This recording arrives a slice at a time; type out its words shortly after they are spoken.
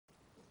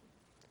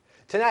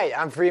Tonight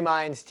on Free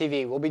Minds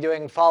TV, we'll be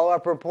doing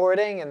follow-up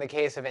reporting in the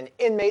case of an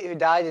inmate who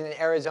died in an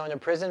Arizona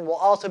prison. We'll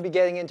also be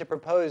getting into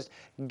proposed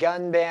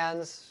gun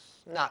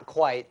bans, not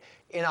quite,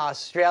 in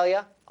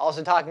Australia.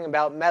 Also talking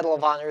about Medal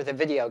of Honor, the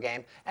video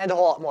game, and a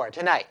whole lot more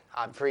tonight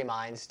on Free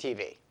Minds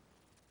TV.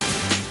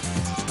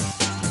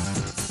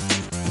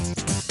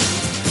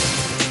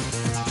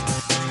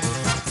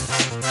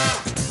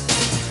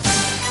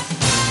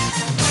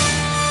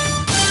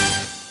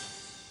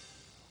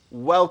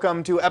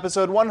 Welcome to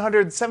episode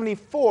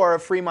 174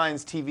 of Free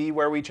Minds TV,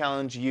 where we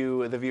challenge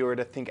you, the viewer,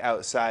 to think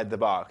outside the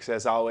box.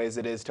 As always,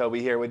 it is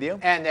Toby here with you.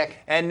 And Nick.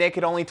 And Nick,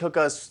 it only took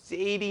us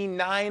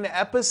 89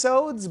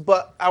 episodes,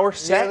 but our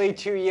set... Nearly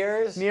 2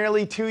 years.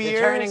 Nearly 2 years. The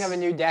turning of a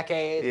new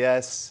decade.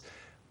 Yes.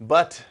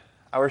 But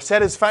our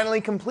set is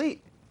finally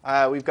complete.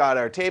 We've got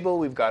our table,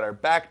 we've got our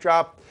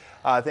backdrop.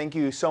 Thank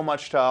you so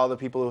much to all the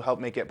people who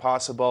helped make it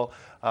possible.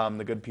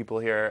 The good people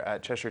here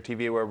at Cheshire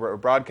TV, where we're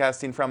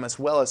broadcasting from, as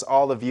well as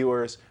all the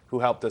viewers who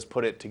helped us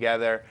put it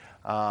together.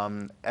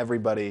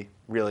 Everybody,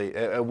 really,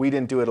 we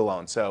didn't do it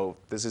alone. So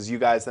this is you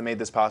guys that made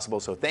this possible.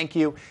 So thank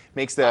you.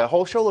 Makes the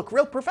whole show look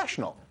real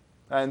professional.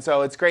 And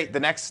so it's great. The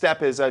next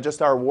step is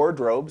just our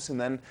wardrobes, and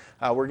then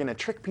we're going to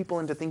trick people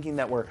into thinking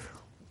that we're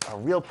a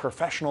real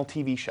professional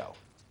TV show.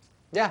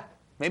 Yeah.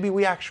 Maybe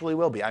we actually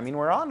will be. I mean,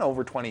 we're on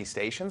over 20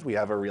 stations. We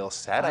have a real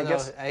set, I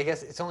guess. I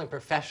guess it's only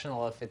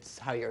professional if it's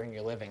how you earn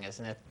your living,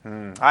 isn't it?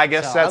 I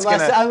guess so, that's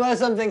unless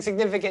something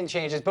significant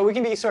changes. But we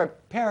can be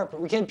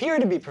we can appear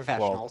to be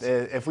professionals.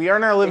 Well, if we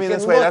earn our living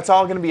this way, that's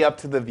all going to be up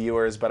to the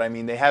viewers. But I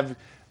mean, they have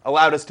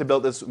allowed us to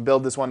build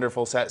this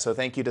wonderful set, so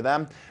thank you to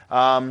them.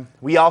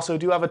 We also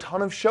do have a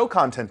ton of show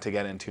content to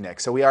get into, Nick.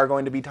 So we are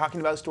going to be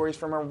talking about stories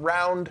from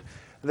around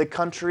the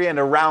country and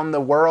around the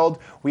world.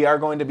 We are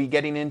going to be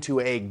getting into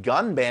a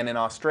gun ban in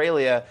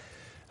Australia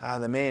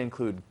that may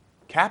include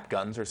cap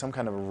guns or some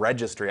kind of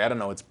registry. I don't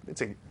know.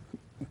 It's a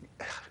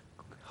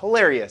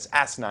hilarious,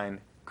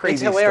 asinine,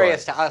 crazy It's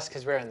hilarious story to us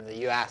because we're in the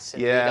U.S.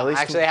 and Yeah, we don't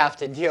actually have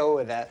to deal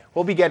with it.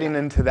 We'll be getting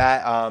into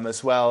that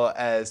as well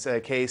as a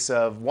case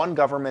of one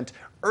government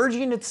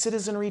urging its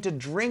citizenry to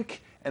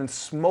drink and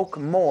smoke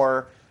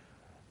more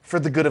for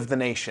the good of the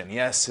nation.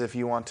 Yes, if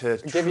you want to...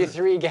 Give you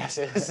 3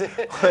 guesses.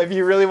 If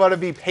you really want to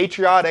be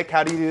patriotic,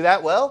 how do you do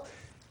that? Well,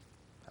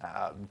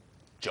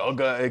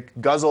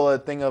 guzzle a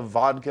thing of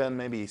vodka and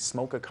maybe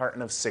smoke a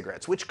carton of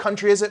cigarettes. Which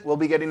country is it? We'll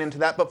be getting into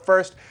that. But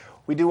first,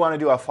 we do want to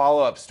do a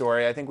follow-up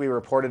story. I think we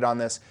reported on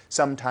this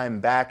some time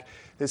back.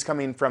 This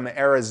coming from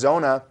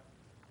Arizona,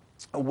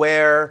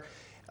 where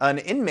an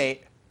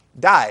inmate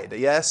died.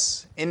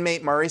 Yes,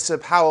 inmate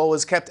Marisa Powell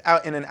was kept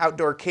out in an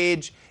outdoor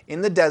cage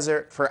in the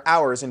desert for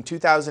hours in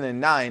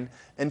 2009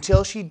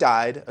 until she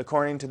died,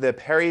 according to the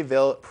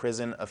Perryville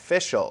prison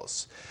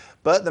officials.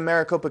 But the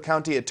Maricopa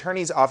County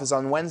Attorney's Office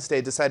on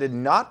Wednesday decided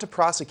not to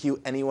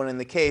prosecute anyone in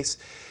the case,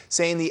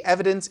 saying the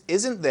evidence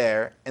isn't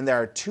there and there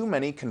are too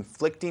many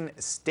conflicting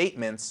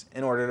statements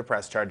in order to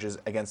press charges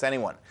against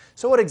anyone.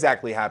 So what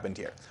exactly happened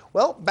here?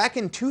 Well, back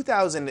in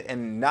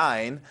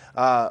 2009,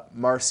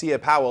 Marcia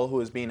Powell, who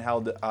was being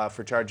held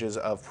for charges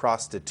of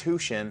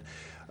prostitution,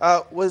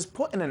 was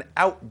put in an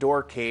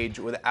outdoor cage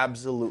with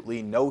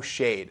absolutely no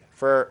shade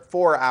for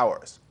 4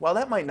 hours. While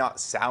that might not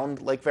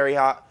sound like very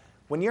hot,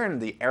 when you're in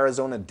the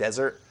Arizona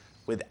desert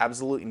with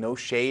absolutely no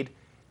shade,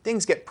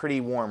 things get pretty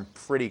warm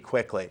pretty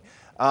quickly.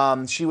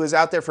 She was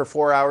out there for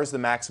 4 hours, the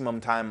maximum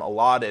time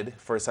allotted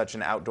for such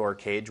an outdoor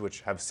cage,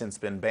 which have since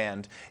been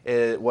banned.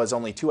 It was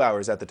only 2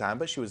 hours at the time,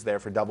 but she was there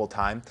for double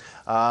time.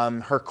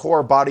 Her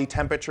core body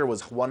temperature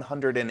was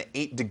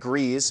 108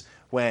 degrees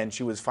when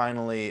she was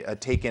finally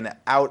taken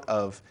out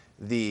of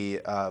the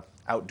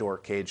outdoor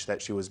cage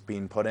that she was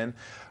being put in.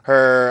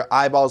 Her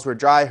eyeballs were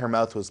dry, her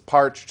mouth was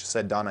parched,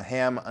 said Donna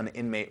Ham, an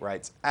inmate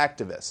rights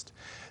activist.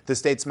 The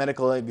state's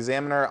medical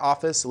examiner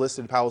office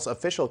listed Powell's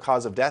official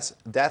cause of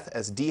death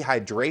as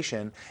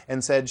dehydration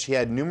and said she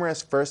had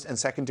numerous first and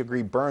second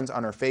degree burns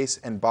on her face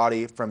and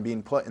body from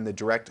being put in the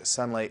direct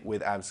sunlight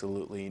with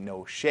absolutely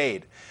no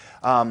shade.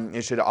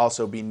 It should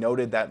also be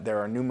noted that there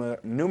are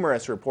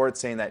numerous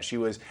reports saying that she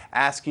was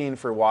asking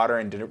for water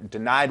and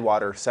denied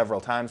water several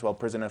times, while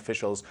prison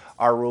officials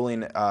are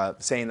ruling,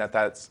 saying that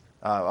that's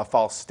a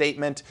false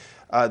statement.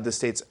 The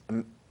state's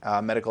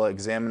medical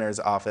examiner's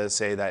office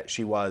say that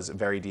she was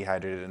very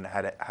dehydrated and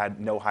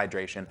had no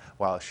hydration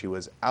while she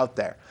was out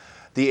there.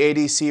 The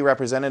ADC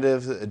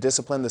representative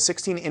disciplined the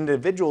 16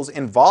 individuals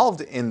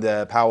involved in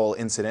the Powell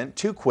incident.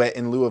 2 quit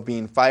in lieu of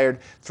being fired,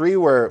 3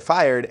 were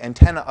fired, and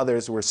 10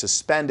 others were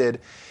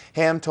suspended.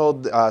 Ham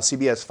told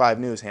CBS 5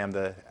 News, Ham,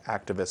 the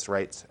activist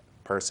rights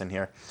person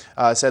here,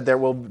 said there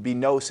will be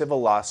no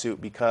civil lawsuit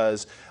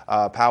because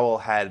Powell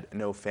had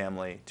no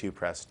family to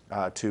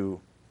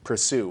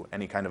pursue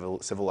any kind of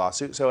a civil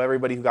lawsuit. So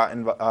everybody who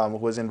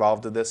was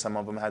involved with this, some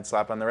of them had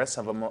slap on the wrist,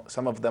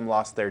 some of them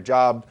lost their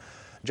jobs.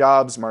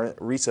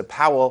 Marisa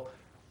Powell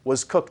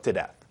was cooked to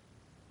death.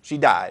 She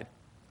died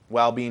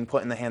while being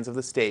put in the hands of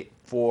the state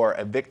for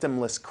a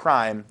victimless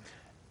crime,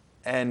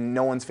 and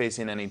no one's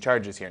facing any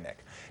charges here, Nick.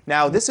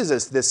 Now, this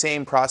is the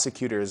same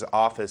prosecutor's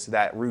office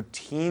that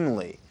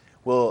routinely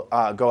will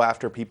go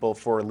after people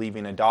for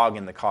leaving a dog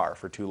in the car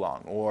for too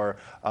long, or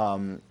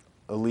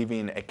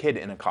leaving a kid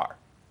in a car.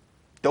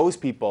 Those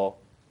people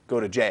go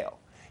to jail.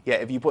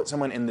 Yet if you put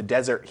someone in the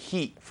desert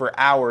heat for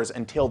hours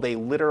until they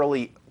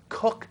literally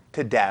cook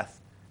to death,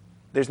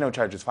 there's no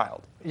charges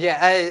filed.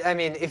 Yeah, I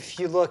mean, if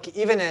you look,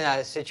 even in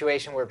a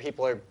situation where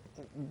people are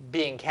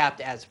being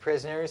kept as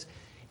prisoners,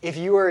 if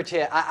you were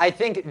to, I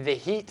think the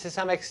heat to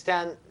some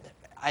extent,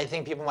 I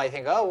think people might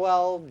think, oh,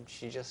 well,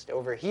 she just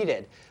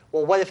overheated.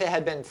 Well, what if it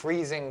had been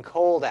freezing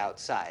cold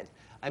outside?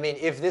 I mean,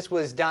 if this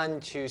was done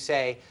to,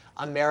 say,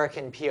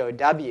 American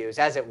POWs,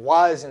 as it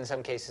was in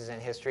some cases in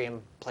history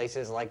in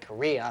places like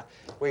Korea,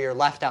 where you're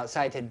left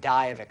outside to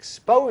die of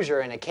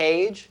exposure in a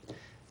cage,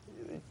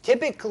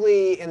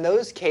 typically in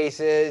those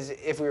cases,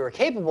 if we were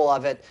capable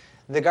of it,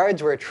 the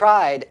guards were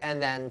tried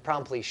and then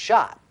promptly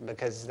shot,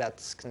 because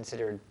that's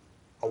considered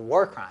a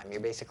war crime.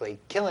 You're basically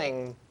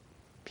killing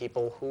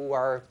people who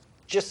are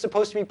just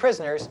supposed to be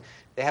prisoners.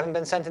 They haven't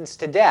been sentenced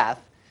to death.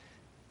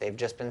 They've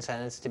just been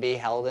sentenced to be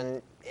held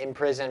in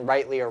prison,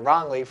 rightly or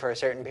wrongly, for a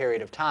certain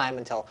period of time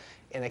until,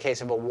 in the case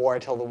of a war,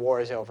 till the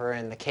war is over.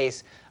 In the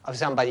case of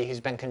somebody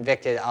who's been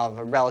convicted of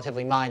a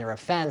relatively minor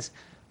offense,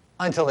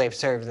 until they've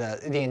served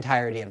the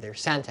entirety of their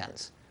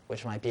sentence,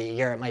 which might be a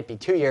year, it might be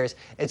 2 years.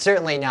 It's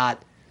certainly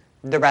not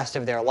the rest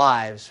of their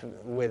lives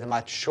with a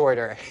much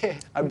shorter,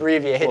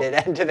 abbreviated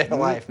end to their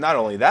life. Not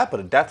only that,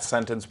 but a death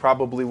sentence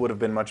probably would have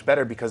been much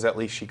better, because at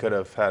least she could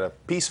have had a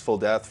peaceful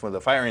death with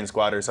a firing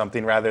squad or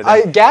something, rather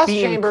than a gas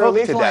being chamber cooked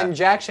lethal to death.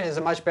 injection is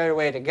a much better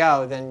way to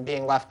go than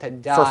being left to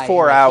die For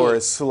 4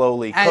 hours,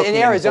 slowly and cooking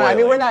in Arizona, and I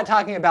mean, we're boiling. not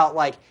talking about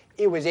like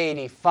it was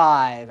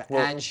 85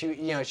 and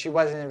she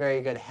wasn't in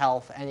very good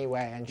health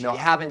anyway, and she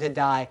happened to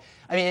die.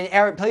 I mean,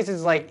 in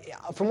places like,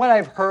 from what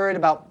I've heard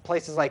about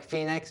places like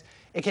Phoenix,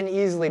 it can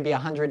easily be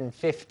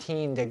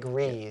 115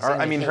 degrees.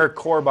 I mean, her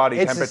core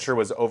body temperature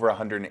was over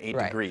 108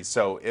 degrees,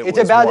 so it's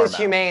about warm as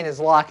humane as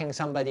locking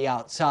somebody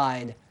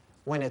outside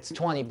when it's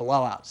 20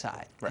 below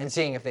outside and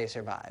seeing if they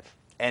survive.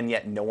 And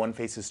yet no one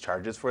faces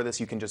charges for this.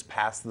 You can just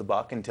pass the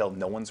buck until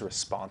no one's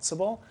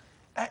responsible.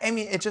 I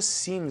mean, it just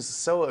seems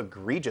so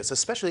egregious,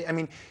 especially, I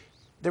mean,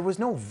 there was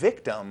no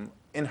victim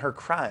in her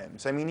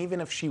crimes. I mean,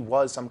 even if she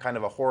was some kind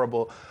of a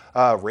horrible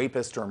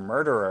rapist or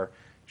murderer,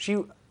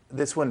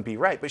 this wouldn't be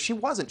right. But she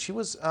wasn't. She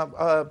was,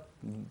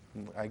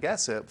 I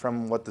guess,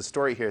 from what the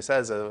story here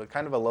says, a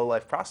kind of a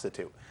low-life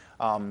prostitute,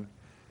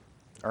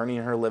 earning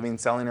her living,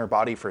 selling her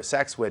body for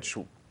sex, which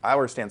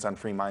our stance on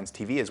Free Minds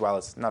TV is, while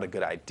it's not a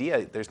good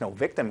idea, there's no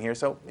victim here,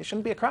 so it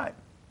shouldn't be a crime.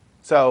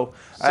 So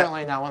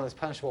certainly not one that's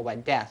punishable by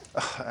death.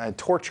 A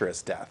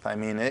torturous death. I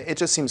mean, it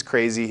just seems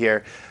crazy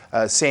here.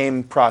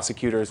 Same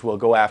prosecutors will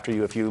go after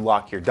you if you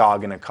lock your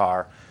dog in a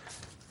car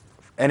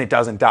and it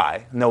doesn't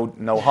die.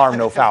 No harm,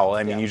 no foul.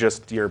 I mean,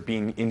 you're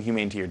being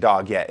inhumane to your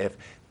dog. Yet if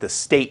the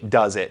state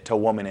does it to a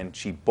woman and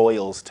she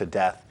boils to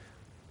death,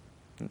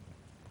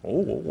 oh,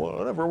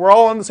 whatever. We're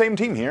all on the same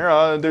team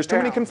here. There's too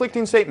many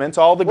conflicting statements.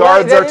 All the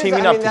guards are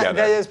teaming up together.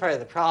 That is part of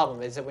the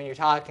problem, is that when you're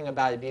talking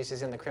about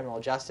abuses in the criminal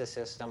justice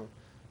system,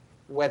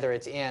 whether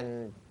it's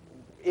in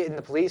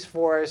the police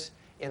force,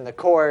 in the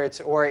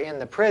courts, or in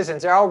the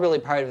prisons, they're all really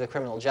part of the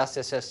criminal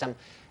justice system.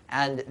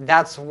 And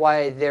that's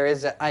why there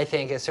is, I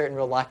think, a certain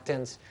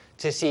reluctance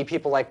to see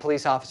people like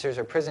police officers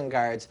or prison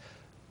guards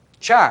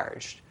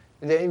charged.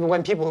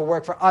 When people who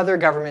work for other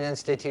government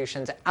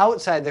institutions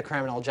outside the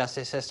criminal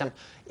justice system,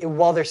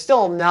 while they're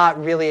still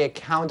not really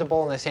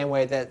accountable in the same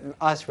way that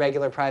us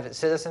regular private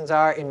citizens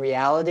are in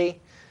reality,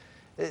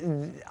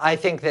 I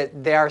think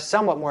that they are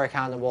somewhat more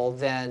accountable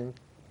than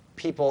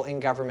people in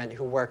government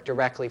who work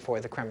directly for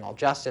the criminal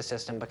justice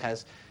system,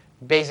 because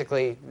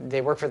basically they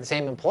work for the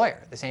same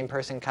employer. The same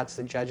person cuts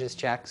the judge's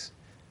checks,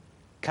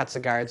 cuts the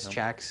guards'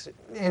 checks.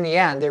 In the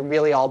end, they're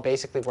really all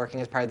basically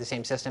working as part of the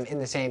same system in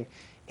the same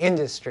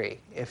industry,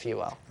 if you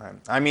will. Right.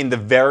 I mean, the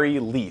very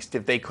least,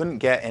 if they couldn't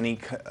get any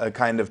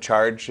kind of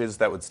charges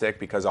that would stick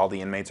because all the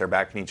inmates are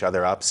backing each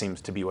other up,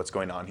 seems to be what's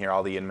going on here.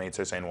 All the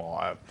inmates are saying,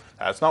 well,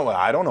 that's not what,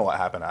 I don't know what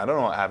happened. I don't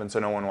know what happened, so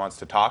no one wants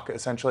to talk,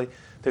 essentially.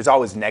 There's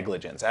always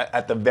negligence.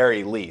 At the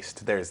very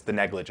least, there's the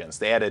negligence.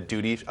 They had a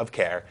duty of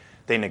care.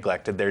 They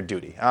neglected their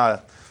duty.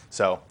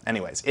 So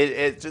anyways,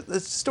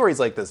 it's stories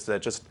like this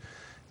that just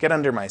get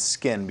under my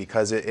skin,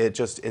 because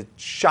it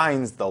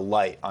shines the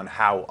light on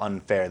how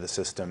unfair the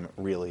system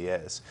really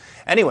is.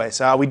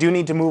 Anyways, we do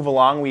need to move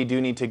along. We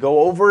do need to go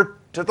over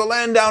to the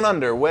land down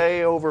under,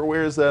 way over.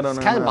 Where's that? It's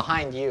kind of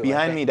behind you.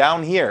 Behind me,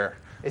 down here.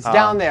 It's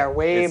down there,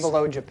 way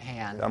below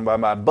Japan. Down by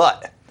my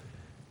butt.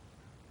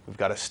 We've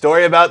got a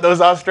story about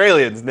those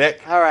Australians,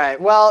 Nick. All right.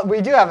 Well,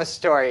 we do have a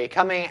story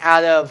coming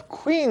out of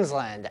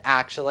Queensland,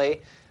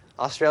 actually.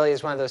 Australia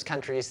is one of those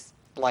countries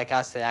like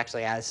us that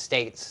actually has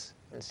states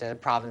instead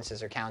of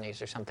provinces or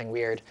counties or something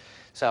weird.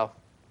 So,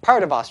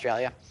 part of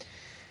Australia.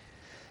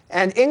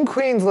 And in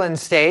Queensland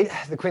State,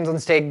 the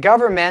Queensland State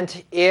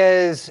government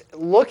is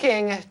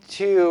looking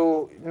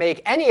to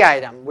make any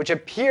item which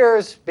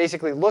appears,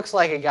 basically looks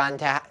like a gun,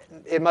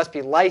 it must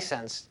be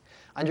licensed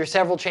under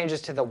several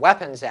changes to the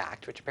Weapons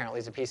Act, which apparently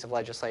is a piece of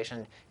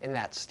legislation in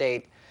that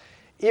state.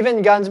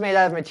 Even guns made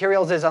out of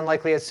materials as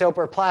unlikely as soap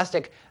or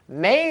plastic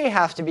may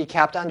have to be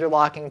kept under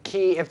lock and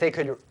key if they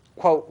could,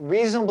 quote,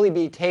 reasonably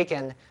be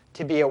taken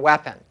to be a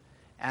weapon.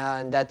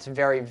 And that's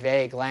very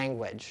vague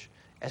language,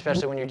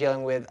 especially when you're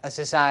dealing with a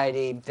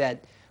society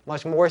that,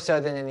 much more so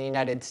than in the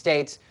United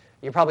States,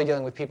 you're probably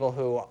dealing with people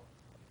who,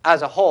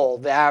 as a whole,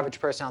 the average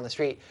person on the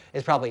street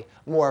is probably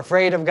more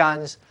afraid of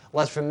guns,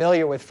 less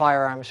familiar with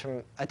firearms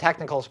from a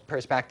technical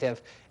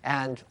perspective,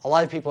 and a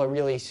lot of people are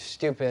really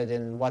stupid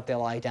in what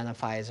they'll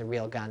identify as a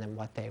real gun and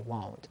what they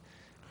won't.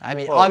 I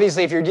mean,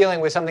 obviously, if you're dealing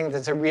with something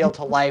that's a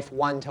real-to-life,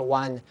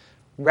 one-to-one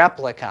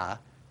replica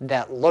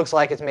that looks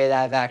like it's made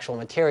out of actual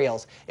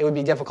materials, it would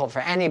be difficult for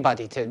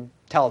anybody to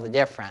tell the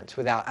difference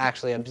without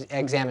actually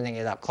examining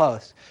it up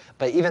close.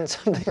 But even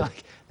something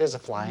like, there's a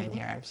fly in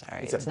here, I'm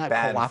sorry, it's not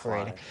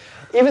cooperating.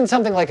 Even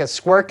something like a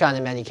squirt gun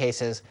in many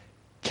cases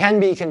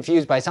can be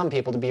confused by some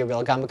people to be a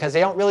real gun because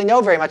they don't really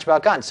know very much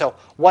about guns. So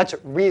what's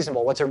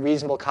reasonable? What's a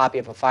reasonable copy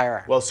of a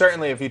firearm? Well,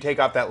 certainly if you take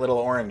off that little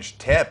orange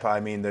tip, I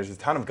mean, there's a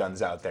ton of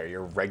guns out there.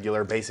 Your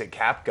regular basic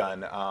cap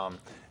gun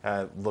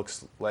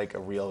looks like a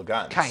real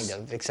gun. Kind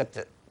of, except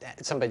that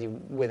somebody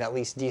with at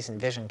least decent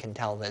vision can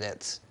tell that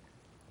it's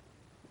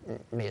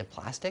made of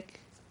plastic.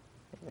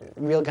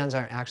 Real guns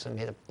aren't actually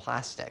made of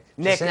plastic.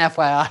 Nick, just an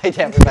FYI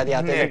to everybody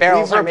out there. Nick, the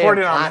barrels we've are made of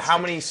reported on plastic. how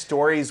many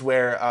stories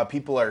where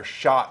people are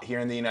shot here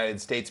in the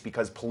United States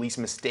because police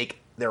mistake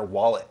their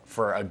wallet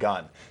for a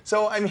gun.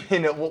 So, I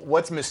mean,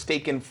 what's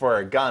mistaken for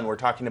a gun? We're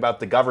talking about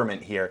the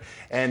government here.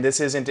 And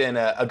this isn't in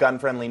a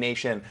gun-friendly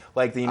nation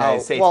like the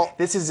United States. Well,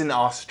 this is in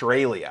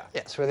Australia.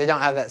 Yes, where they don't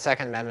have that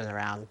Second Amendment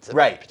around.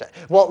 Right.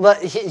 Well,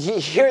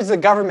 here's the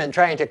government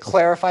trying to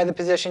clarify the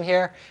position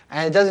here,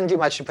 and it doesn't do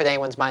much to put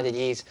anyone's mind at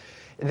ease.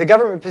 The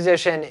government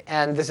position,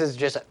 and this is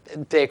just,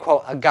 they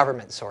quote, a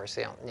government source,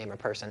 they don't name a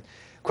person,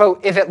 quote,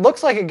 if it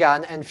looks like a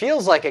gun and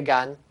feels like a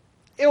gun,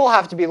 it will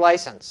have to be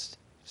licensed,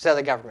 said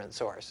the government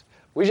source.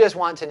 We just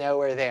want to know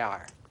where they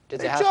are. They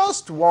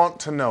just want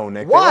to know,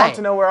 Nick. Why? They want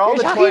to know where all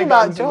the toy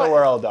guns in the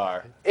world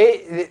are.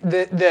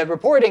 The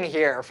reporting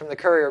here from the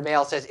Courier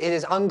Mail says it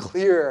is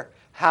unclear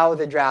how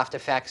the draft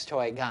affects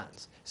toy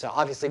guns. So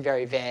obviously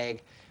very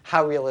vague.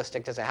 How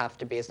realistic does it have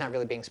to be? It's not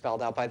really being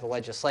spelled out by the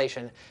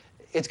legislation.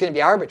 It's going to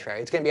be arbitrary.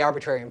 It's going to be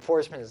arbitrary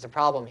enforcement is the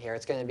problem here.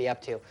 It's going to be up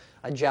to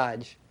a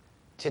judge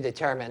to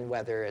determine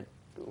whether it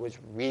was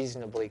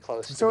reasonably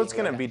close to So being it's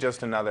going to legal. be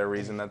just another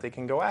reason that they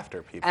can go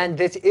after people. And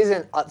this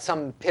isn't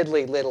some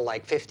piddly little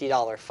like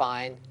 $50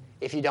 fine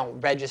if you don't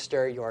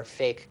register your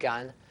fake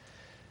gun.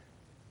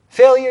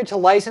 Failure to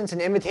license an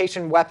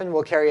imitation weapon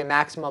will carry a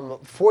maximum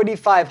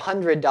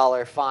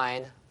 $4,500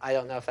 fine. I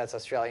don't know if that's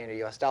Australian or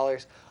US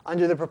dollars.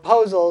 Under the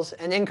proposals,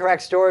 an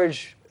incorrect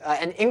storage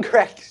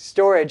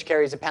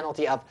carries a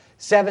penalty of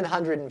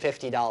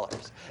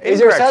 $750. Is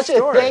there such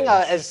a thing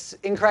as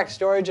incorrect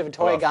storage of a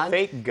toy gun?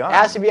 Fake gun. It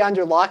has to be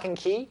under lock and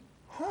key?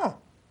 Huh.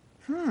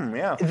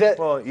 Yeah.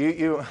 Well,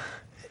 you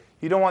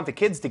don't want the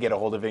kids to get a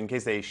hold of it in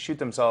case they shoot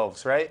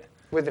themselves, right?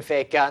 With a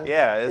fake gun.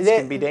 Yeah, this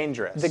can be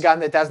dangerous. The gun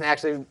that doesn't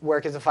actually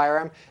work as a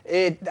firearm.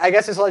 I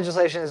guess this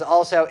legislation is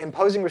also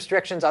imposing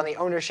restrictions on the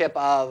ownership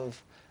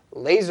of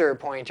laser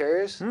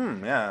pointers.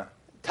 Yeah.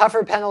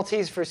 Tougher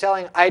penalties for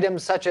selling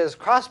items such as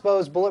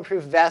crossbows,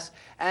 bulletproof vests,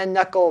 and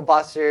knuckle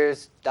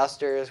busters,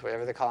 dusters,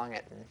 whatever they're calling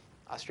it in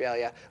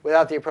Australia,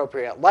 without the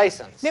appropriate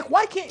license. Nick,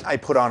 why can't I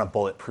put on a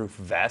bulletproof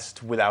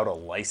vest without a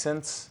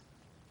license?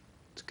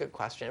 It's a good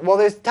question. Well,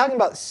 they're talking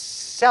about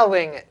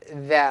selling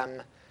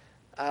them.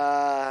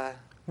 Right.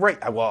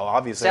 Well,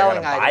 obviously I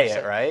gotta buy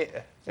it, right?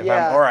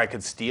 Or I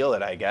could steal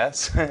it, I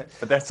guess.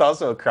 But that's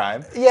also a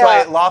crime.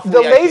 Yeah, so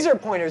the laser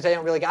pointers, I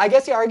don't really get. I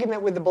guess the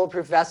argument with the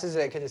bulletproof vest is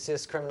that it could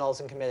assist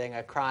criminals in committing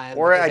a crime.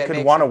 Or I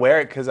could want to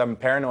wear it because I'm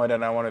paranoid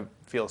and I want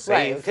to feel safe.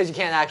 Right, because you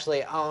can't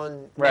actually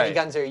own many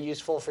guns that are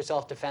useful for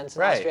self-defense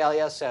in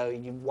Australia, so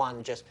you want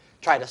to just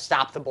try to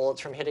stop the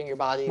bullets from hitting your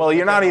body. Well,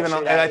 you're not even,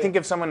 and I think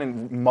if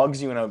someone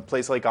mugs you in a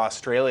place like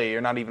Australia,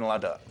 you're not even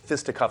allowed to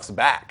fisticuffs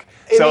back.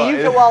 In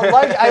the UK, well,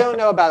 I don't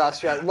know about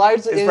Australia.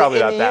 Largely, it's probably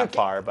not that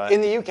far, but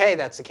in the UK,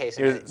 that's the case.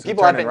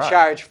 People have been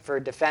charged for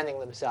defending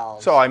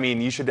themselves. So, I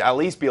mean, you should at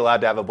least be allowed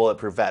to have a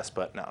bulletproof vest,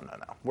 but no.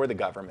 We're the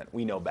government.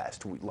 We know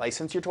best. We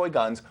license your toy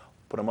guns,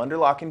 put them under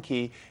lock and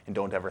key, and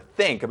don't ever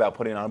think about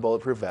putting on a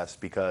bulletproof vest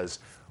because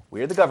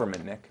we're the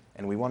government, Nick,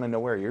 and we want to know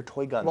where your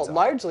toy guns are. Well,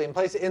 largely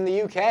in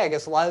the UK, I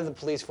guess a lot of the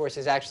police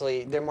forces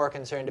actually, they're more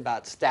concerned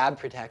about stab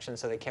protection,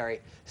 so they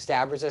carry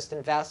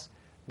stab-resistant vests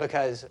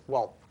because,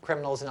 well,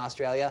 criminals in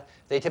Australia,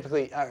 they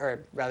typically,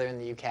 or rather in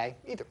the UK,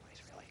 either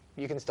place really.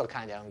 You can still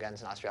kind of own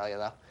guns in Australia,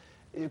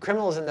 though.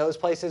 Criminals in those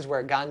places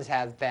where guns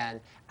have been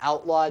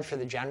outlawed for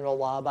the general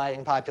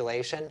law-abiding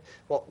population,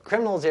 well,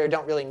 criminals there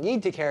don't really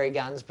need to carry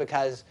guns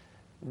because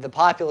the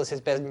populace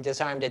has been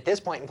disarmed at this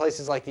point in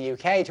places like the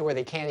UK to where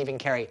they can't even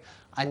carry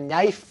a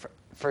knife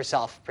for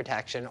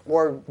self-protection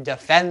or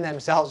defend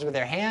themselves with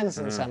their hands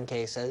in some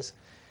cases.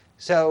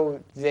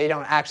 So they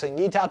don't actually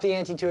need to up the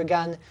ante to a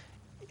gun.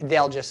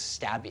 They'll just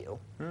stab you.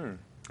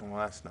 Well,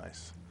 that's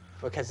nice.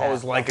 Because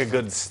always like a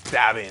good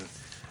stabbing.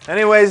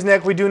 Anyways,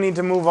 Nick, we do need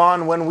to move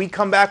on. When we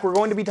come back, we're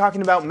going to be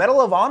talking about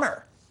Medal of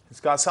Honor. It's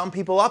got some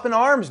people up in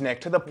arms,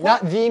 Nick, to the point.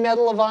 Not the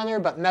Medal of Honor,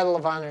 but Medal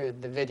of Honor,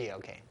 the video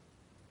game.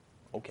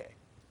 Okay.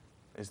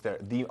 Is there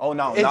the, oh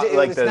no, It's not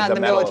like the not the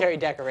medal. military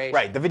decoration.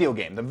 Right, the video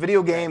game. The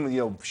video game,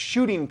 you know,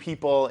 shooting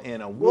people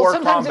in a war Well,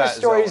 sometimes combat there's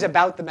stories zone.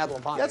 about the Medal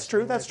of Honor. That's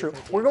true, that's true.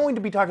 We're going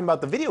to be talking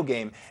about the video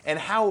game and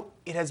how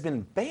it has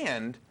been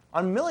banned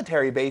on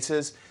military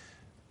bases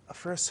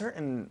for a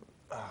certain,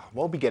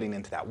 we'll be getting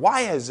into that.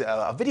 Why has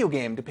a video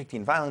game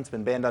depicting violence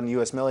been banned on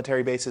U.S.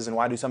 military bases, and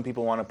why do some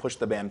people want to push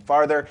the ban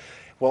farther?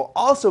 We'll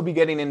also be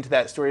getting into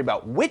that story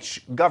about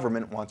which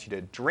government wants you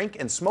to drink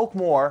and smoke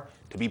more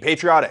to be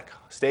patriotic.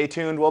 Stay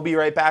tuned, we'll be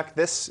right back.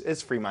 This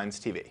is Free Minds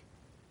TV.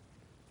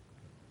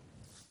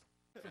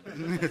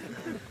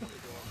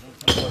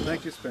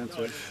 Thank you,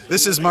 Spencer.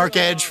 This is Mark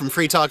Edge from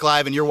Free Talk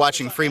Live, and you're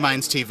watching Free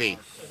Minds TV.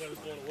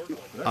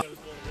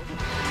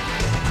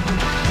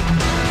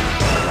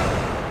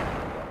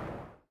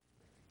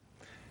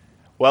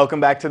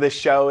 Welcome back to the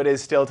show. It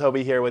is still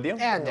Toby here with you.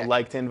 And I'd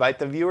like to invite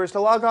the viewers to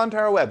log on to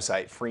our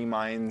website.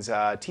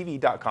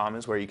 freemindstv.com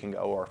is where you can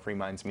go, or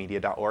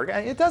freemindsmedia.org.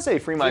 It does say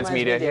Free Minds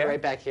Media here.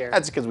 Right back here.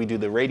 That's because we do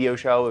the radio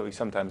show. We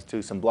sometimes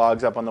do some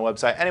blogs up on the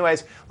website.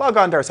 Anyways, log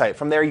on to our site.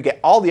 From there, you get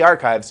all the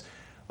archives.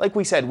 Like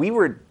we said, we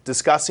were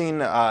discussing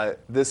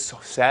this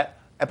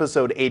set,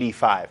 episode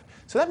 85.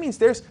 So that means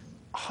there's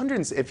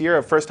hundreds, if you're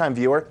a first-time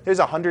viewer, there's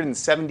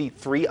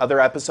 173 other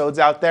episodes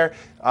out there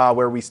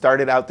where we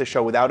started out the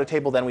show without a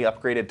table, then we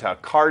upgraded to a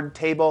card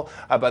table.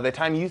 By the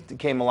time you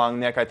came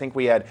along, Nick, I think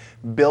we had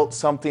built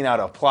something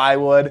out of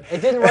plywood. It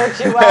didn't work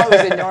too well.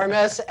 It was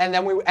enormous, and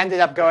then we ended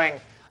up going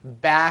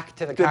back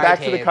to the card back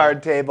table. to the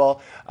card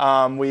table.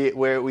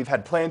 We've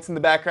had plants in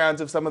the backgrounds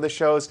of some of the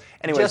shows.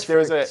 Anyways, Just there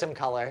was for some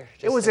color.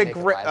 It was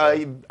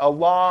a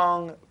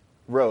long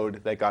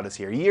road that got us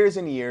here, years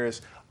and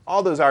years.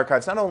 All those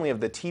archives, not only of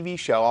the TV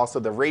show, also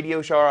the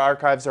radio show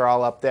archives are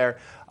all up there.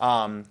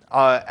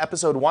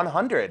 Episode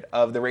 100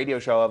 of the radio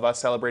show of us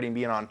celebrating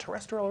being on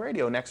terrestrial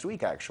radio next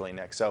week, actually,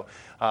 Nick. So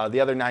the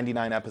other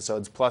 99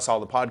 episodes, plus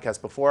all the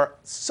podcasts before,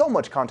 so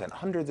much content,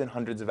 hundreds and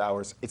hundreds of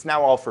hours. It's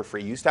now all for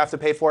free. You used to have to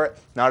pay for it,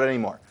 not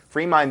anymore.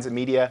 Free Minds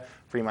Media,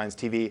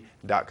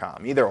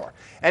 freemindstv.com, either or.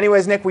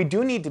 Anyways, Nick, we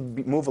do need to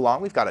move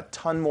along. We've got a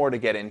ton more to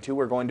get into.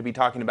 We're going to be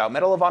talking about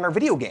Medal of Honor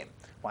video game,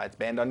 why it's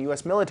banned on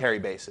U.S. military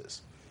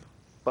bases.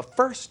 But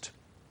first,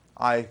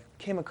 I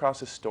came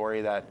across a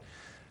story that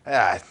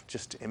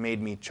it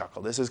made me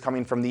chuckle. This is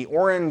coming from the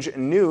Orange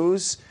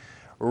News.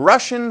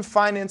 Russian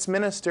finance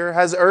minister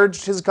has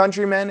urged his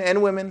countrymen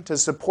and women to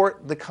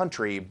support the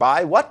country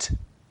by what?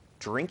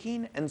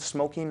 Drinking and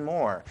smoking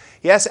more.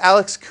 Yes,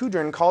 Alex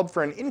Kudrin called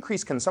for an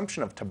increased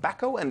consumption of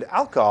tobacco and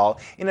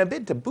alcohol in a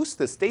bid to boost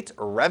the state's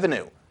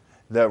revenue.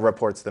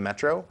 Reports the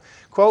Metro.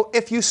 Quote,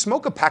 if you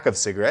smoke a pack of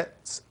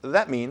cigarettes,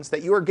 that means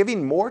that you are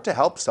giving more to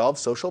help solve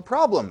social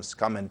problems,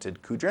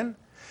 commented Kudrin.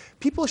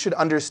 People should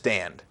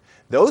understand.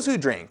 Those who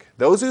drink,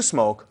 those who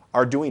smoke,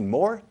 are doing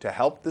more to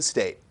help the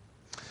state.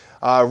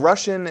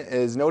 Russian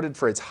is noted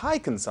for its high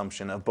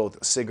consumption of both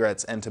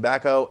cigarettes and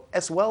tobacco,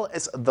 as well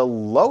as the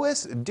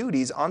lowest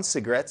duties on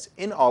cigarettes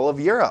in all of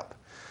Europe.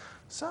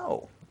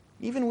 So,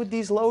 even with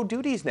these low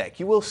duties, Nick,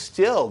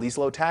 these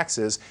low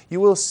taxes,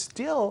 you will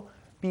still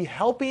be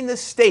helping the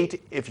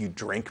state if you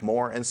drink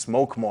more and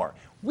smoke more.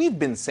 We've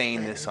been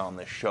saying this on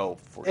the show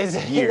for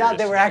years. Not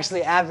that we're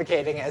actually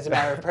advocating it as a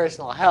matter of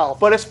personal health.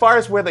 But as far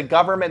as where the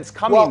government's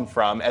coming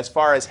from, as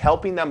far as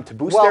helping them to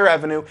boost their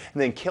revenue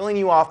and then killing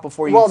you off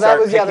before you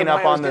start picking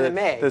up on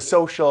the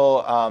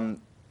social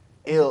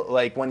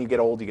like when you get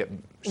old, you get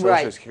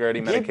Social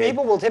Security, Medicaid.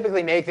 People will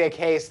typically make the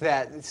case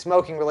that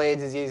smoking-related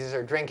diseases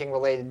or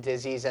drinking-related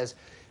diseases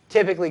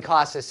typically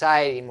cost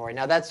society more.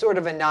 Now, that's sort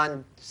of a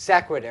non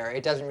sequitur.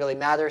 It doesn't really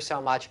matter so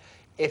much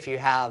if you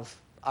have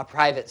a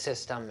private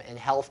system in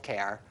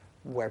healthcare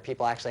where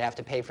people actually have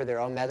to pay for their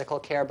own medical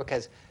care,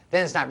 because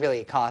then it's not really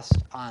a cost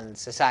on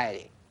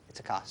society. It's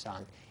a cost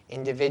on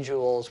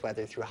individuals,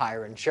 whether through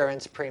higher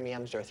insurance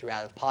premiums or through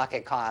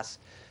out-of-pocket costs.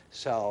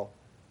 So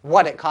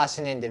what it costs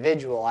an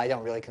individual, I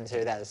don't really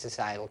consider that a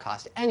societal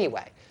cost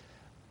anyway.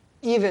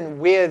 Even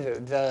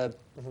with the,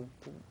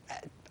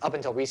 up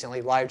until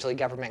recently, largely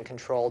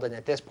government-controlled, and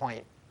at this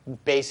point,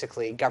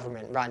 basically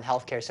government-run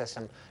healthcare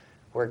system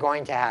we're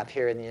going to have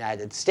here in the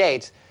United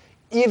States,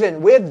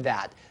 even with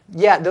that,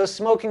 yeah, those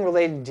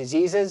smoking-related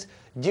diseases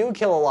do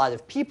kill a lot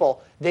of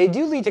people. They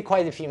do lead to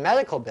quite a few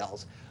medical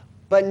bills,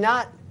 but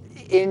not,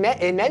 in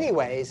many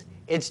ways,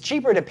 it's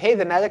cheaper to pay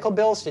the medical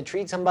bills to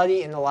treat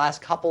somebody in the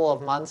last couple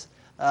of months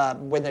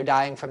when they're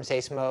dying from, say,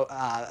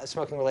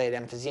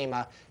 smoking-related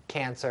emphysema,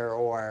 cancer,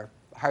 or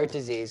heart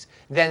disease,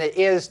 than it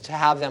is to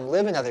have them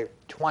live another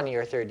 20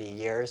 or 30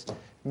 years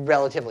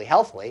relatively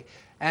healthily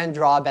and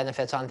draw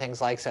benefits on things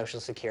like Social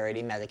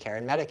Security, Medicare,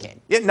 and Medicaid.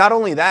 Yeah, not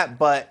only that,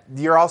 but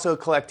you're also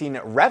collecting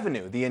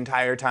revenue the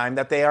entire time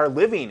that they are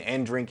living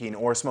and drinking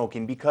or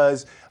smoking,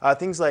 because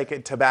things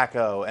like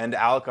tobacco and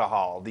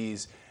alcohol,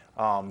 these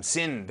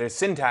there's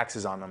sin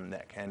taxes on them,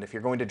 Nick. And if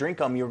you're going to drink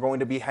them, you're going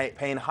to be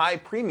paying high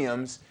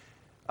premiums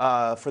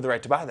for the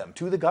right to buy them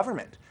to the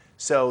government.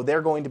 So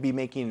they're going to be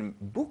making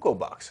buco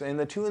bucks in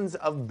the tunes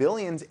of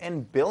billions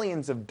and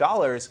billions of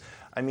dollars.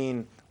 I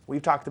mean,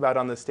 we've talked about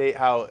on the state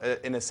how,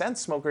 in a sense,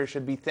 smokers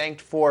should be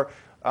thanked for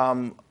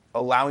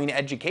allowing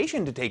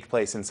education to take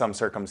place in some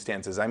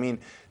circumstances. I mean,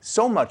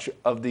 so much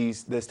of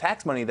this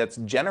tax money that's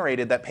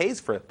generated that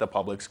pays for the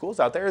public schools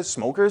out there is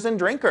smokers and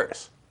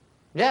drinkers.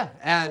 Yeah,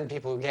 and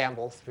people who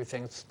gamble through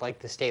things like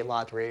the state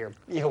lottery or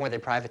even when they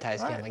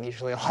privatize gambling,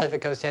 usually a lot of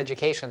it goes to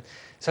education.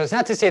 So it's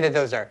not to say that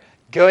those are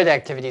good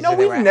activities. No,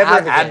 we're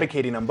never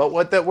advocating them, but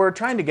we're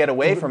trying to get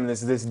away from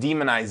this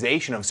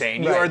demonization of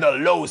saying you're the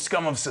low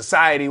scum of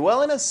society.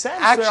 Well, in a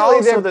sense, actually,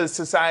 they're also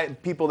the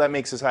people that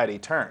make society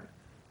turn.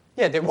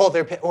 Yeah,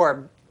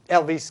 or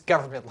at least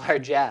government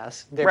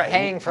largesse. They're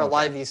paying for a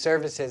lot of these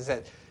services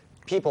that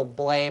people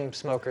blame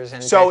smokers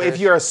and so if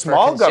you're a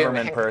small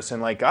government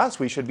person like us,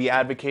 we should be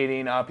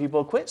advocating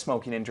people quit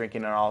smoking and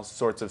drinking and all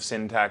sorts of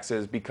sin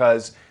taxes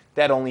because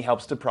that only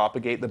helps to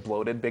propagate the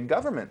bloated big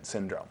government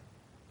syndrome.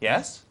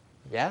 Yes?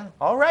 Yeah.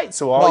 All right.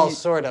 So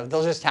sort of.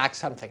 They'll just tax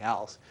something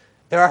else.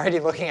 They're already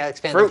looking at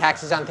expanding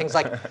taxes on things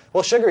like,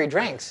 sugary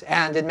drinks.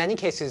 And in many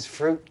cases,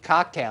 fruit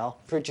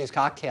juice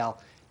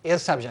cocktail, is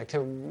subject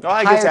to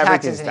higher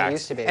taxes than it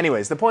used to be.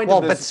 Anyways, the point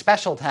of this... Well, but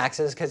special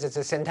taxes because it's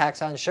a sin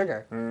tax on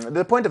sugar.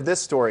 The point of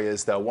this story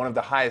is, though, one of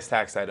the highest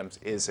taxed items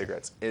is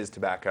cigarettes, is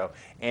tobacco.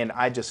 And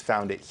I just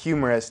found it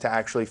humorous to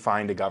actually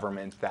find a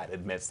government that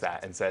admits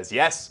that and says,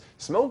 yes,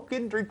 smoke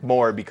and drink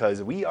more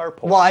because we are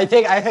poor. Well, I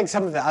think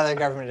some of the other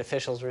government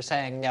officials were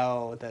saying,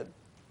 no, that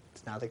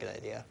it's not a good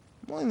idea.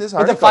 Well, in this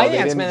article, but the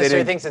finance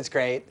minister thinks it's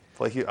great.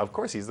 Well, of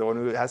course, he's the one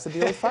who has to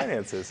deal with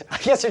finances. I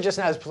guess they're just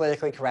not as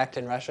politically correct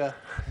in Russia.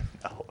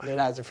 No. They're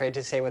not as afraid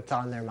to say what's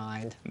on their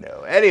mind.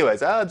 No. Anyways,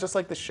 just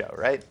like the show,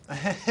 right?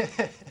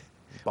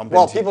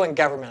 People in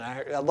government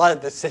a lot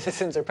of the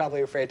citizens are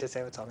probably afraid to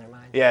say what's on their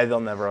mind. Yeah, they'll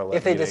never let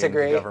if they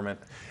disagree. Government.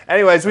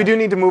 Anyways, we do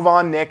need to move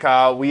on, Nick.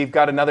 We've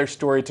got another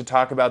story to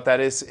talk about that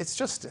is,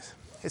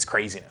 it's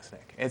craziness,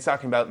 Nick. It's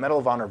talking about Medal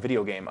of Honor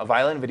video game, a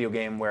violent video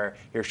game where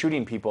you're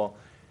shooting people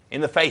in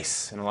the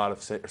face in a lot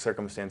of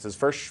circumstances.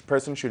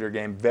 First-person shooter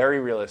game, very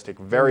realistic,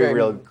 very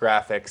real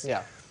graphics.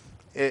 Yeah.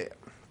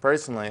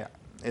 Personally,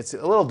 it's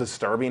a little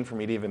disturbing for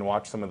me to even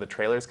watch some of the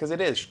trailers because it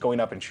is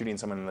going up and shooting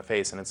someone in the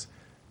face, and it's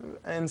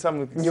in some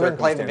circumstances. You wouldn't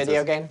play the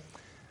video game?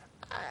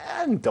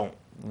 I don't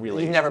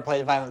really. You've never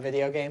played a violent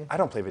video game? I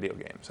don't play video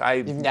games.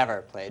 You've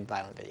never played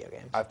violent video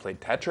games? I've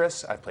played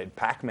Tetris. I've played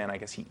Pac-Man. I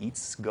guess he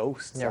eats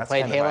ghosts. Never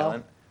played Halo?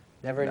 Violent.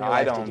 Never in your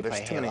life did you There's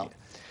play too Halo?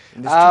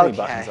 There's too many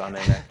buttons on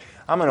there.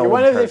 I'm an old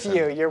person.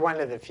 You're one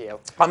of the few.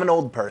 I'm an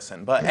old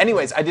person. But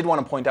anyways, I did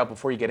want to point out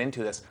before you get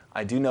into this,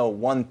 I do know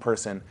one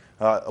person,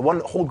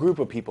 one whole group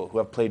of people who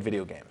have played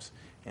video games.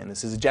 And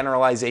this is a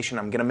generalization.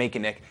 I'm going to make it,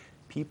 Nick.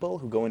 People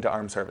who go into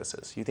armed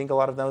services. You think a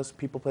lot of those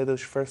people play those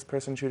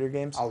first-person shooter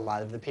games? A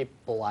lot of the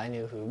people I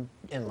knew who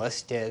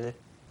enlisted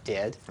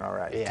did. All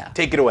right. Yeah.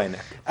 Take it away,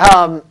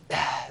 Nick.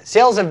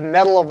 Sales of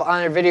Medal of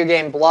Honor video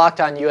game blocked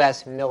on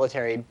U.S.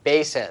 military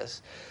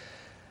bases.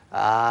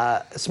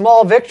 A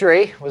small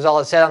victory was all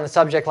it said on the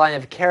subject line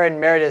of Karen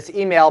Meredith's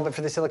email, but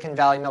for the Silicon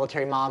Valley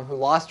military mom who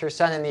lost her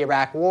son in the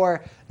Iraq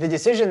War, the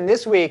decision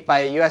this week by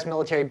a U.S.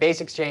 military base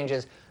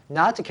exchanges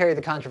not to carry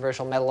the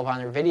controversial Medal of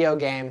Honor video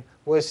game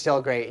was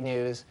still great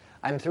news.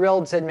 I'm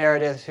thrilled, said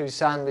Meredith, whose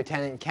son,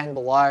 Lieutenant Ken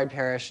Ballard,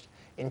 perished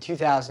in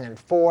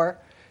 2004.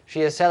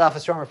 She has set off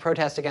a storm of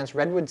protest against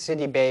Redwood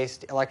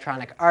City-based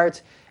Electronic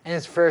Arts and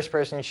its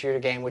first-person shooter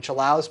game, which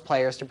allows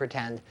players to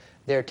pretend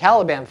they're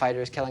Taliban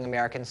fighters killing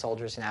American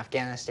soldiers in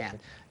Afghanistan.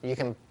 You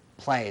can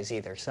play as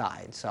either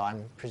side, so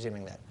I'm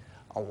presuming that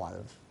a lot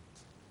of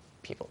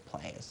people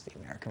play as the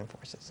American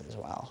forces as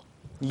well.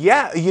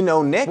 Yeah, you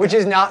know, Nick. Which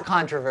is not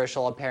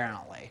controversial,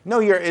 apparently. No,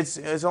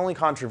 it's only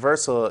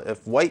controversial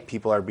if white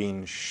people are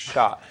being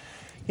shot.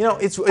 You know,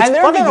 it's and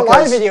there have been a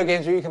lot of video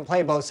games where you can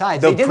play both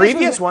sides. The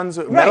previous ones,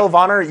 Medal of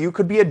Honor, you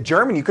could be a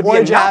German, you could be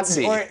a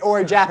Nazi.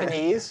 Or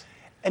Japanese.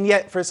 And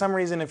yet, for some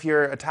reason, if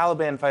you're a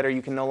Taliban fighter,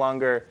 you can no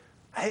longer...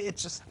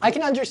 I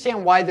can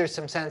understand why there's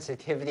some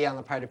sensitivity on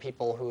the part of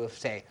people who have,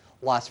 say,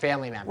 lost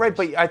family members. Right,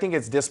 but I think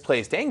it's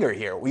displaced anger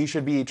here. We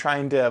should be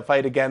trying to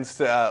fight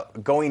against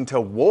going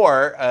to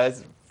war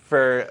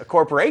for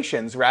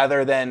corporations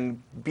rather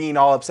than being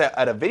all upset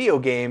at a video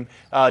game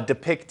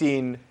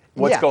depicting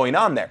what's going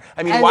on there.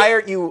 I mean,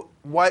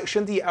 why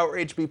shouldn't the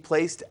outrage be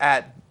placed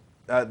at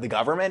the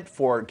government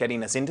for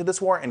getting us into this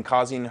war and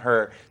causing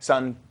her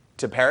son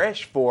to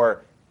perish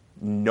for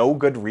no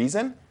good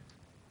reason?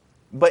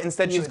 But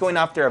instead she's going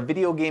after a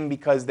video game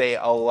because they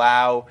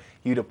allow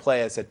you to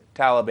play as a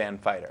Taliban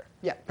fighter.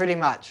 Yeah, pretty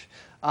much.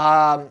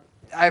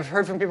 I've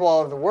heard from people all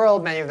over the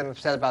world. Many of them have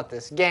said about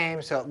this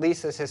game, so at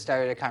least this has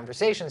started a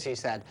conversation, she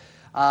said.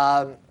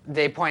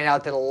 They point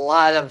out that a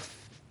lot of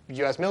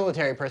U.S.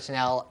 military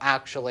personnel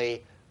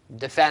actually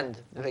defend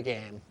the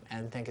game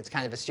and think it's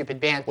kind of a stupid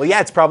ban. Well,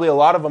 yeah, it's probably a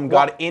lot of them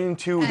got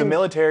into the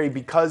military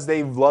because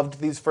they loved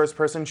these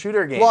first-person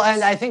shooter games. Well,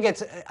 and I think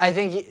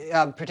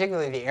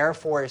particularly the Air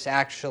Force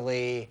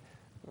actually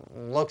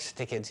looks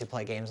to kids who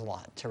play games a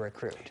lot to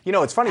recruit. You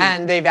know, it's funny.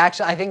 And they've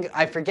actually,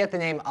 I forget the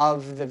name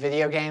of the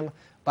video game,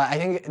 but I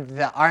think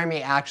the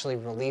Army actually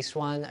released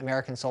one,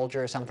 American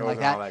Soldier or something like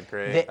that. It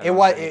wasn't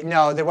all that great.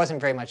 No, there wasn't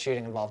very much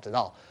shooting involved at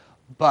all.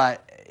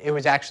 But it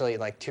was actually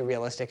like too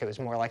realistic. It was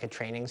more like a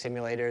training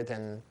simulator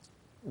than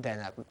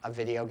a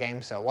video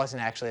game, so it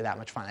wasn't actually that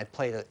much fun. I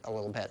played it a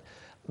little bit.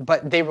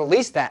 But they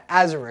released that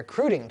as a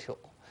recruiting tool.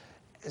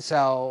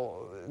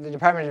 So the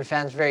Department of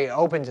Defense very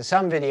open to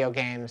some video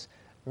games,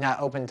 not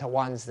open to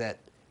ones that,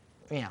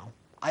 you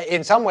know,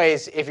 in some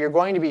ways, if you're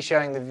going to be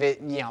showing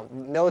the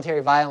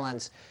military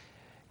violence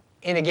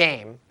in a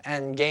game,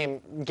 and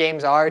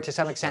games are to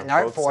some extent an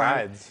art form,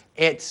 sides.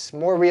 It's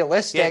more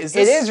realistic. Yeah, it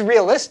is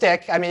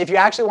realistic. I mean, if you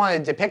actually want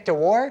to depict a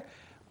war,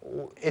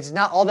 it's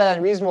not all that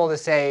unreasonable to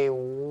say,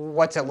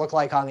 what's it look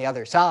like on the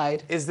other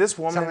side? Is this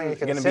woman Something to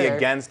going to be consider.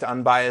 against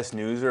unbiased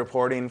news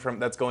reporting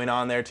that's going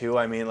on there too?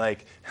 I mean,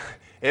 like,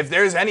 if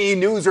there's any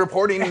news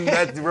reporting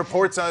that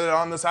reports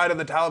on the side of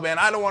the Taliban,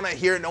 I don't want to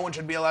hear it. No one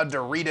should be allowed to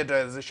read it,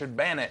 as they should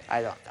ban it.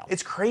 I don't know.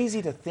 It's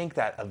crazy to think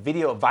that a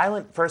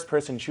violent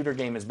first-person shooter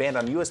game is banned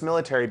on U.S.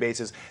 military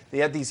bases.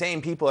 Yet these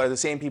same people are the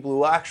same people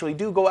who actually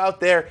do go out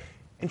there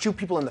and shoot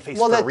people in the face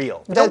for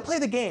real. Don't play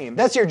the game.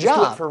 That's your just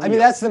do it job. for real. I mean,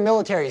 that's the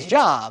military's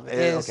job,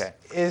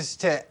 is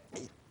to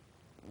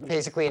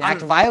basically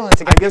enact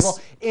violence against people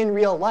in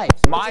real life.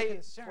 So my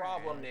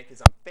problem, Nick,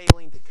 is I'm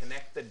failing to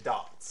connect the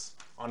dots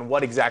on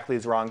what exactly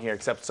is wrong here,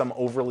 except some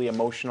overly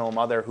emotional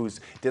mother who's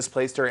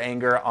displaced her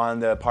anger on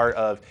the part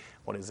of,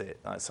 what is it,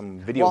 some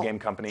video game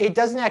company. It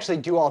doesn't actually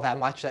do all that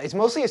much. It's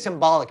mostly a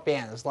symbolic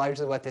ban is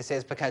largely what this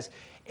is, because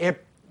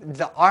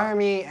the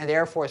Army and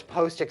Air Force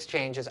post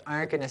exchanges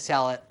aren't going to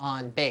sell it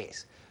on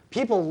base.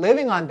 People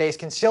living on base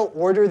can still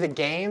order the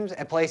games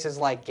at places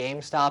like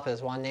GameStop,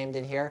 as one named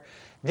in here.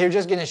 They're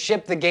just going to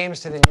ship the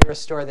games to the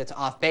nearest store that's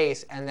off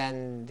base, and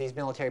then these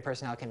military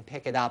personnel can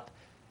pick it up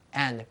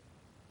and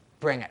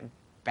bring it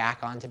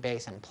back onto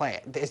base and play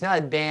it. It's not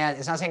a ban.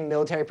 It's not saying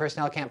military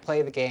personnel can't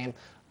play the game,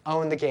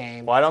 own the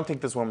game. Well, I don't think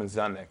this woman's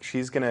done, Nick.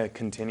 She's going to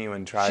continue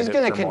and try. She's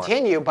going to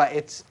continue, but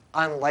it's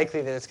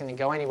unlikely that it's going to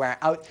go anywhere.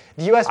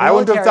 The U.S. military, I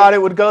wouldn't have thought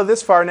it would go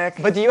this far, Nick.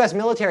 But the U.S.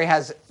 military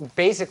has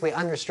basically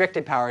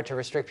unrestricted power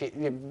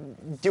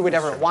to do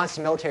whatever it wants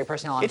to military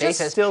personnel on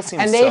bases. Still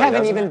seems and they silly,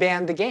 haven't even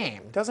banned the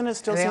game. Doesn't it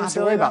still They seem don't have to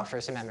silly? worry about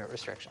First Amendment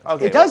restrictions.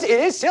 Okay, it does. It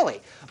is silly.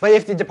 But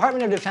if the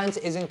Department of Defense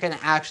isn't going to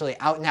actually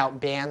out and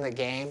out ban the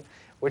game,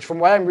 which from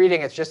what I'm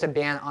reading, it's just a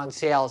ban on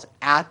sales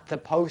at the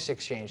post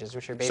exchanges,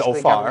 which are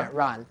basically government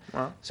run.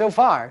 So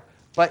far.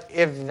 But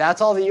if that's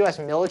all the U.S.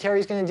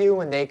 military is going to do,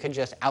 when they could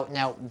just out and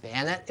out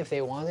ban it if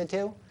they wanted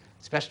to,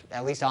 especially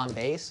at least on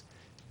base,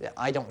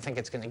 I don't think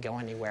it's going to go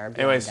anywhere beyond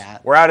Anyways,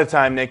 that. we're out of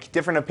time, Nick.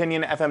 Different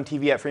opinion,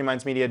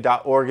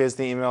 fmtv@freemindsmedia.org is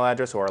the email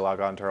address, or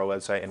log on to our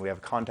website, and we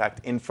have contact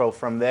info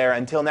from there.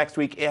 Until next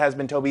week, it has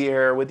been Toby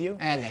here with you.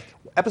 And Nick.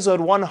 Episode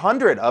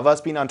 100 of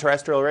us being on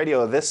terrestrial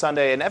radio this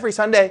Sunday, and every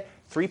Sunday,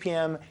 3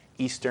 p.m.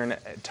 Eastern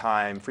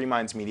Time,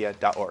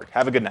 freemindsmedia.org.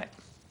 Have a good night.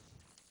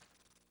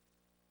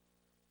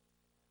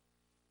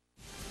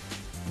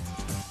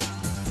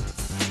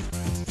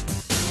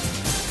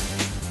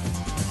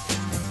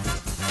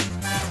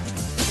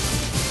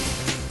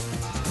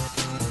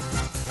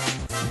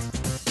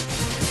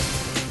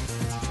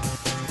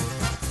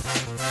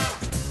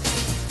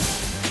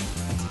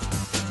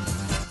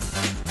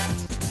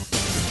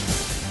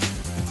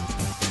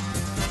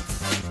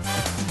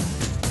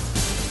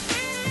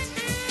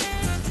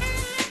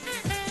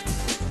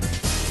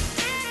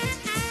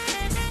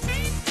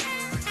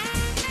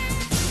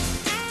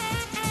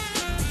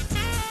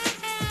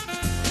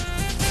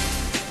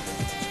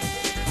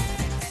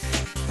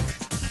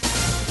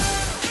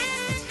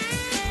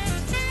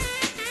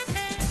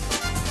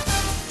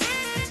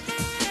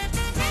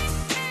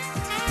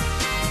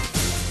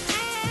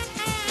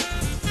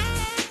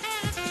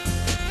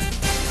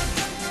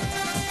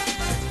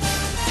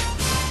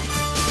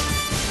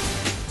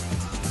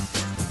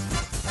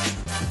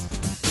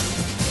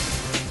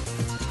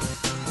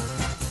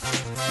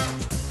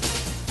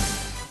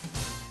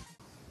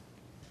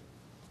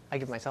 I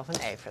give myself an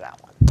A for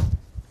that one.